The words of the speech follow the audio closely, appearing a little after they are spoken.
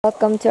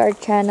Welcome to our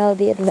channel,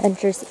 The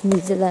Adventures of New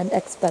Zealand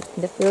Expat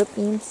in the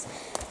Philippines.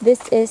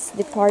 This is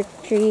the part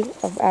 3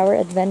 of our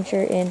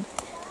adventure in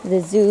the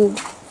zoo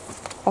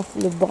of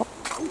Lubbock.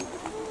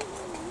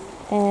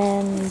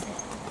 And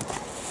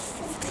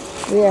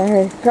we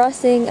are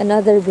crossing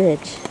another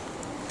bridge.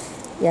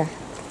 Yeah.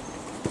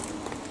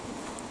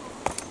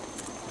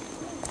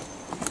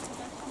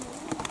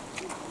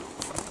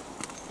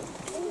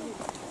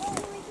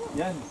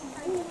 Yan.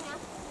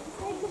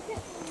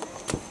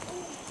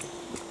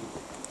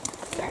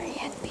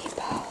 Korean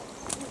people.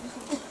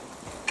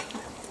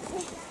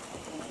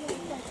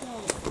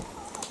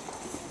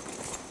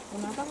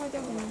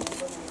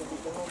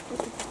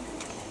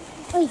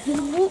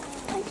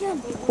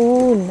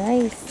 Oh,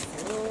 nice.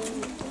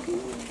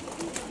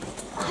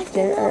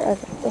 There are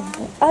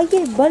ay,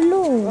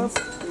 balong.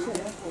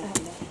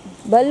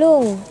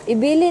 Balong.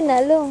 Ibili na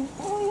long.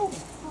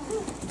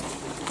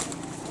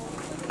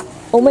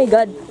 Oh my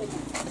God.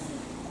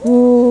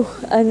 Ooh,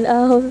 an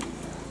owl.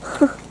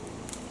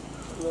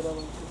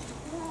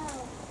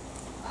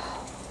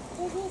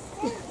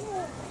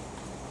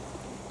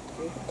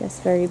 That's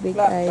very big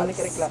eyes.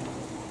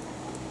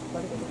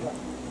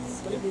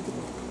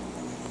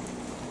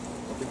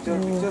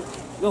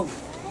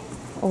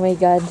 Oh my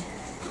God.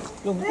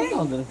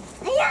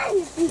 Ayan!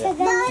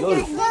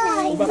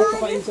 Bakit pa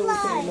kain sa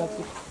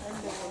electric?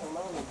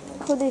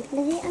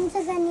 Lagi ang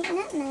sa ganit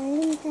na,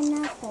 nalintan na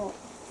ako.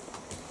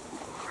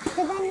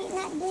 Sa ganit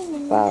na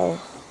din. Wow.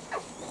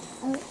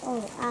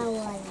 Oh,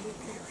 awan.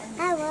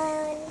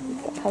 Awan.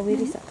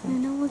 Hawiri sa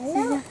akin. Hello,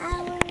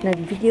 awan.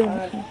 Nag-video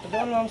na.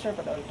 Padol lang sir,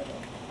 padol.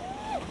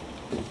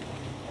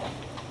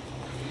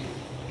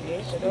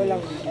 Okay, padol lang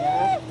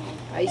siya.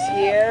 Eyes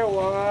here,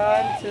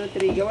 1, 2,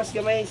 3. Gawas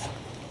gamay.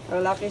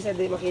 Ang laki sa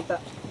di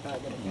makita.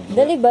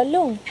 Dali,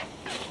 balong.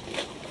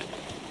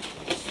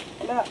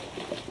 Wala.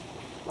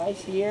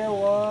 Eyes here,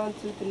 1,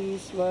 2, 3.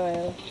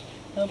 Smile.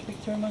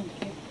 Picture man.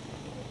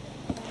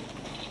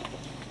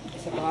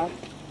 Isa pa.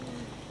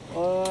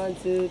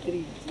 1, 2,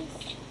 3.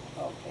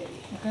 Okay.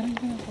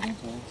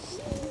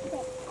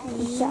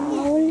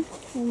 Owl.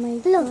 Oh my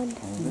God.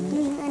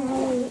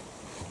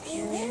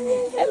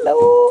 Hello.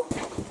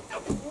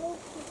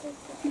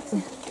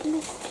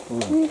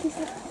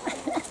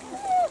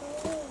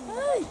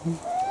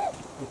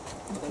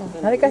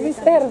 Halika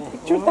sister,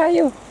 picture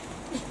tayo.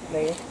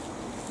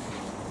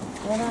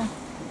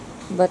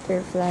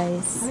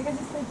 Butterflies. Halika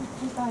sister,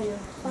 picture tayo.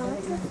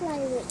 Butterfly.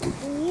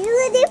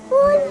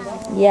 Beautiful.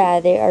 Yeah,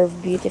 they are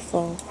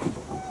beautiful.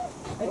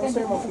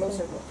 Closer mo,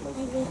 closer mo.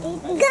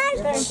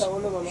 Garbage. Sa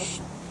ulo, mama.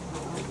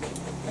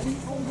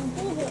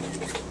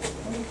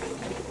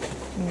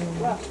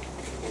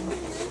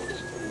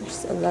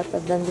 There's a lot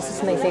of them. This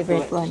is my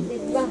favorite one.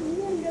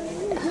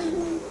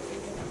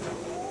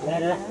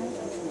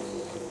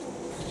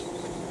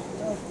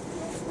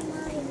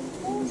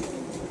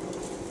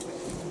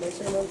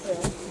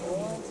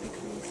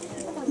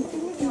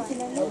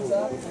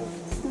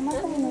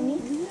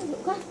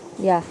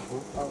 Yeah.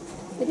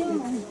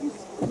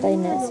 Patay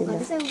na sila.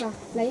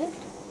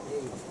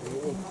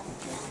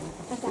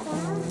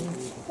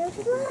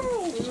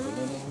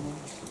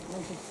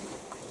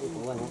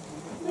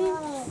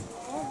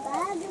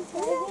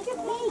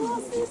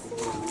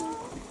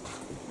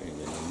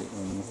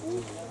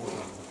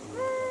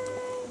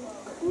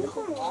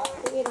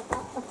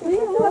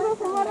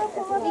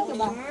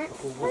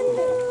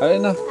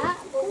 Ayun na.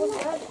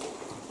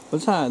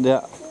 What's dia?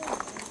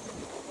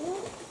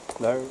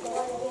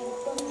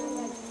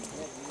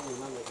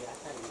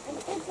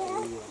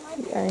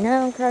 We are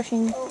now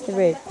crossing the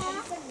bridge.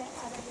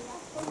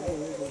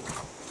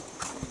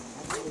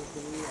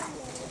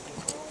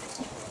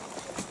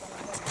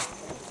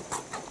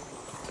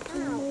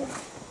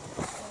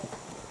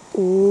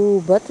 Ooh,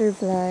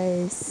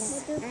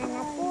 butterflies.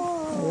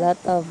 A lot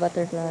of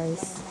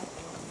butterflies.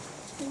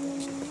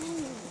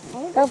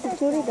 Kau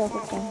picture daw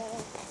ko.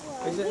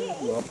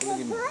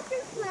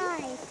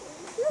 Butterfly.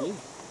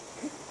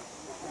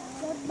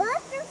 The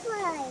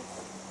butterfly.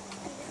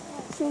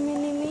 So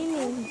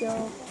many,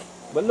 Joe.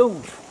 Balong.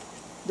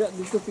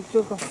 Dito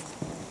picture ko.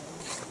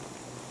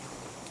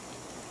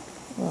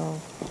 Wow.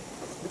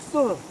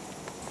 Picture.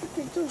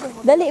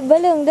 Dali,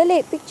 balong,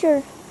 dali,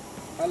 picture.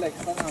 Alex,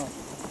 tanaw.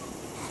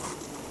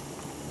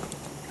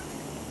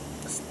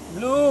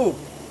 Blue.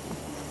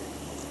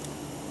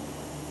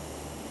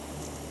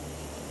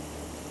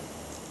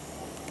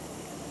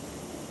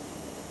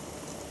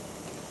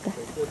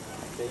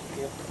 Thank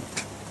you.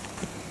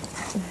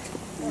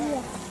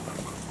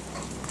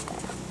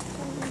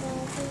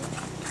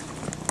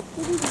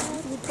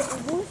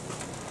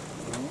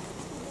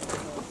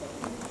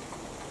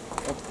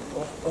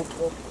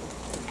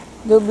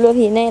 Dublo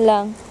hinay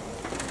lang.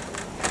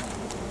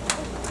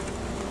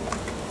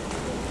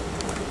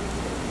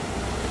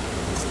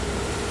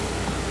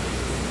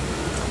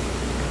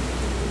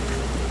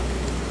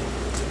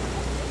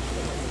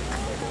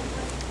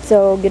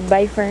 So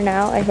goodbye for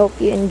now. I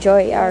hope you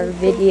enjoy our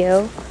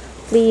video.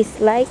 Please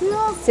like,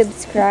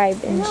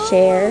 subscribe, and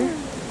share.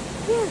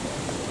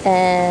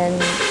 And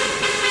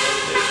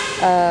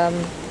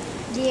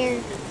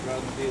Deer.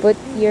 Put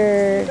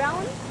your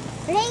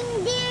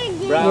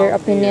Reindeer. Brown your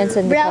opinions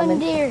in the Brown comment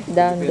deer.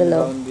 down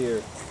below. Brown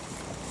deer.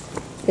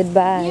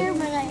 Goodbye. Deer,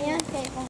 my